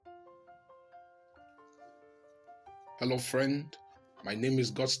Hello, friend. My name is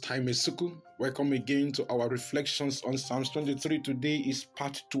God's Time Esuku. Welcome again to our reflections on Psalms 23. Today is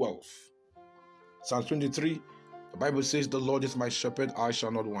part 12. Psalms 23, the Bible says, "The Lord is my shepherd, I shall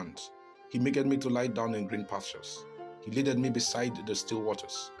not want. He maketh me to lie down in green pastures. He leadeth me beside the still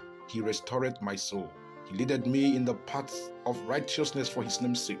waters. He restoreth my soul. He leadeth me in the paths of righteousness for his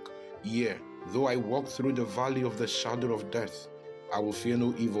name's sake. Yea, though I walk through the valley of the shadow of death, I will fear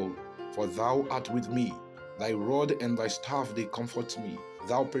no evil, for thou art with me. Thy rod and thy staff, they comfort me.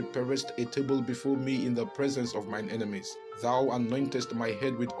 Thou preparest a table before me in the presence of mine enemies. Thou anointest my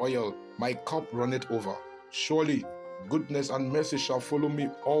head with oil, my cup runneth over. Surely goodness and mercy shall follow me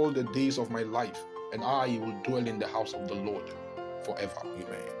all the days of my life, and I will dwell in the house of the Lord forever."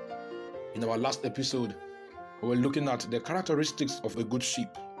 Amen. In our last episode, we were looking at the characteristics of a good sheep,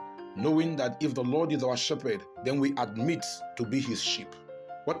 knowing that if the Lord is our shepherd, then we admit to be his sheep.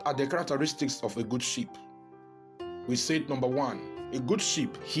 What are the characteristics of a good sheep? We said, number one, a good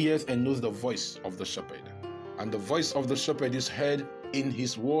sheep hears and knows the voice of the shepherd. And the voice of the shepherd is heard in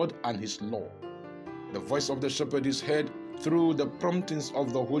his word and his law. The voice of the shepherd is heard through the promptings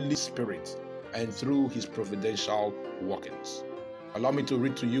of the Holy Spirit and through his providential workings. Allow me to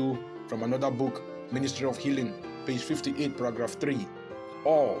read to you from another book, Ministry of Healing, page 58, paragraph 3.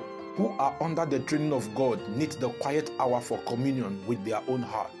 "All who are under the training of God need the quiet hour for communion with their own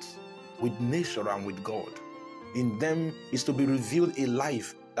hearts, with nature and with God. In them is to be revealed a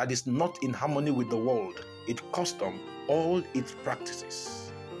life that is not in harmony with the world, its custom, all its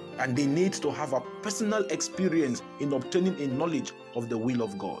practices. And they need to have a personal experience in obtaining a knowledge of the will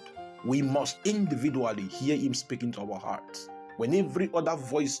of God. We must individually hear him speaking to our hearts when every other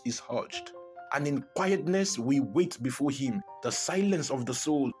voice is hushed. And in quietness we wait before him. The silence of the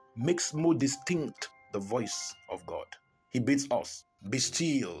soul makes more distinct the voice of God. He bids us, 'Be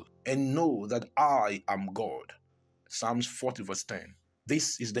still and know that I am God.' Psalms 40 verse 10.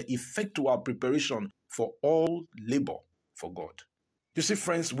 This is the effectual preparation for all labor for God. You see,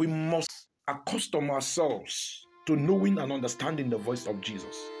 friends, we must accustom ourselves to knowing and understanding the voice of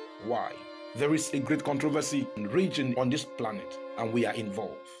Jesus. Why? There is a great controversy raging on this planet, and we are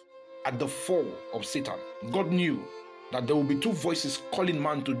involved. At the fall of Satan, God knew that there will be two voices calling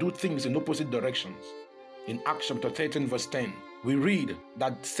man to do things in opposite directions. In Acts chapter 13 verse 10, we read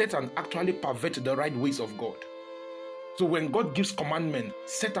that Satan actually perverted the right ways of God. So when God gives commandment,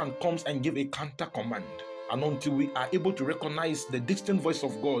 Satan comes and gives a counter command. And until we are able to recognize the distinct voice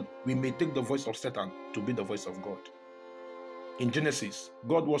of God, we may take the voice of Satan to be the voice of God. In Genesis,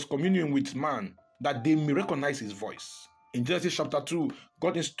 God was communing with man that they may recognize his voice. In Genesis chapter 2,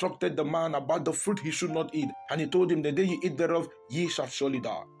 God instructed the man about the fruit he should not eat. And he told him, "The day you eat thereof, ye shall surely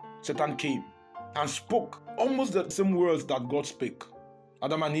die." Satan came and spoke almost the same words that God spake.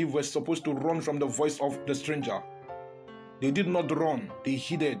 Adam and Eve were supposed to run from the voice of the stranger. They did not run, they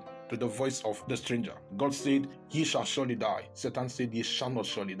heeded to the voice of the stranger. God said, "Ye shall surely die." Satan said, "Ye shall not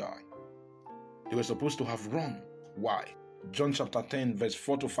surely die." They were supposed to have run. Why? John chapter 10 verse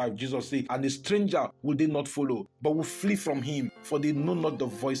 4 to 5, Jesus said, "And the stranger will they not follow, but will flee from him, for they know not the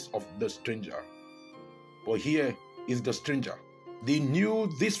voice of the stranger." But here is the stranger. They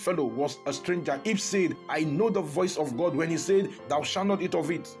knew this fellow was a stranger. Eve said, "I know the voice of God," when he said, "Thou shalt not eat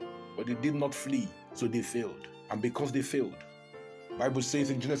of it." But they did not flee, so they failed. And because they failed, the Bible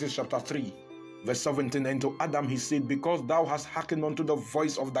says in Genesis chapter 3, verse 17, "And to Adam he said, Because thou hast hearkened unto the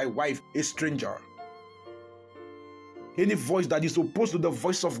voice of thy wife, a stranger." Any voice that is opposed to the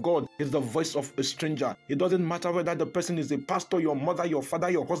voice of God is the voice of a stranger. It doesn't matter whether the person is a pastor, your mother, your father,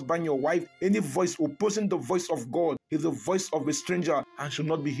 your husband, your wife. Any voice opposing the voice of God is the voice of a stranger and should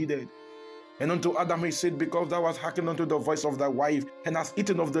not be heeded. "And unto Adam he said, Because thou hast hearkened unto the voice of thy wife, and hast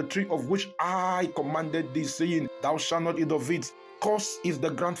eaten of the tree of which I commanded thee, saying, Thou shalt not eat of it. Curse is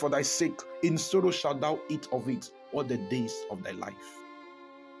the ground for thy sake. In sorrow shalt thou eat of it all the days of thy life."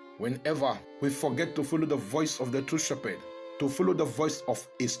 Whenever we forget to follow the voice of the true shepherd, to follow the voice of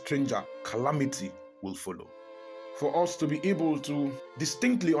a stranger, calamity will follow. For us to be able to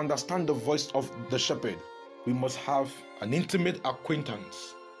distinctly understand the voice of the shepherd, we must have an intimate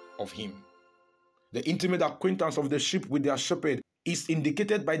acquaintance of him. The intimate acquaintance of the sheep with their shepherd is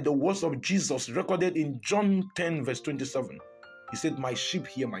indicated by the words of Jesus recorded in John 10 verse 27. He said, "My sheep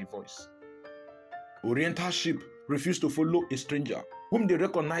hear my voice." Oriental sheep refuse to follow a stranger whom they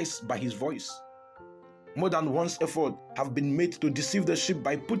recognize by his voice. More than one's effort have been made to deceive the sheep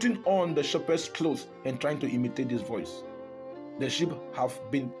by putting on the shepherd's clothes and trying to imitate his voice. The sheep have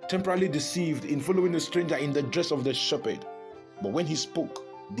been temporarily deceived in following a stranger in the dress of the shepherd. But when he spoke,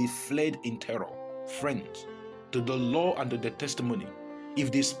 they fled in terror. Friends, to the law and to the testimony,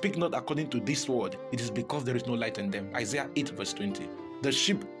 If they speak not according to this word, it is because there is no light in them. Isaiah 8 verse 20. The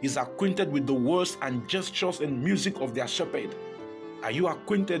sheep is acquainted with the words and gestures and music of their shepherd. Are you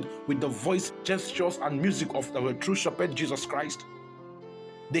acquainted with the voice, gestures, and music of our true shepherd, Jesus Christ?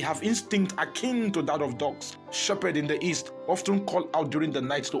 They have instinct akin to that of dogs. Shepherd in the east often call out during the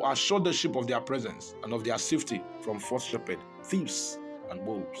night to assure the sheep of their presence and of their safety from false shepherd, thieves, and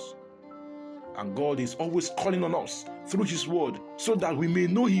wolves. And God is always calling on us through His word so that we may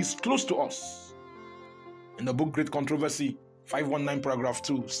know He is close to us. In the book Great Controversy, 519 paragraph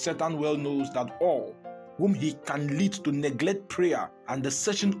 2, Satan well knows that all whom he can lead to neglect prayer and the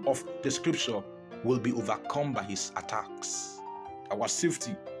searching of the scripture will be overcome by his attacks. Our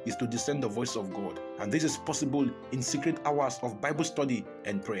safety is to discern the voice of God, and this is possible in secret hours of Bible study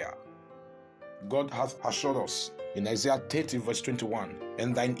and prayer. God hath assured us in Isaiah 30 verse 21,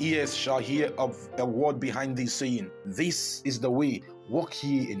 and thine ears shall hear of a word behind thee saying, this is the way, walk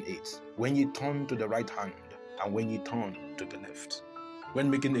ye in it, when ye turn to the right hand, and when ye turn to the left. When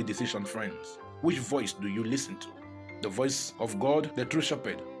making a decision, friends, which voice do you listen to? The voice of God, the true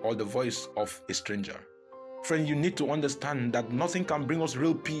shepherd, or the voice of a stranger? Friend, you need to understand that nothing can bring us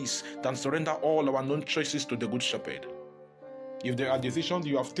real peace than surrender all our known choices to the good shepherd. If there are decisions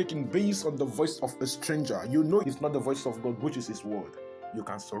you have taken based on the voice of a stranger, you know it's not the voice of God, which is His word. You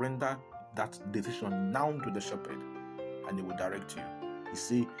can surrender that decision now to the shepherd, and He will direct you. He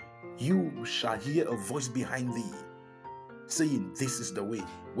say, you shall hear a voice behind thee, saying, this is the way.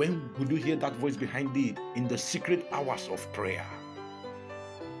 When would you hear that voice behind thee? In the secret hours of prayer.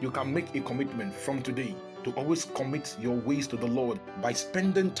 You can make a commitment from today to always commit your ways to the Lord by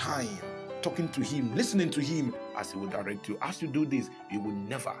spending time talking to Him, listening to Him as He will direct you. As you do this, you will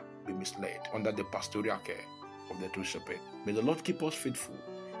never be misled under the pastoral care of the true shepherd. May the Lord keep us faithful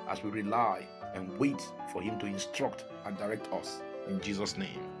as we rely and wait for Him to instruct and direct us. In Jesus'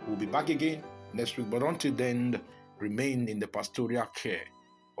 name. We'll be back again next week, but until then, remain in the pastoral care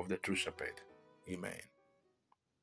of the true shepherd. Amen.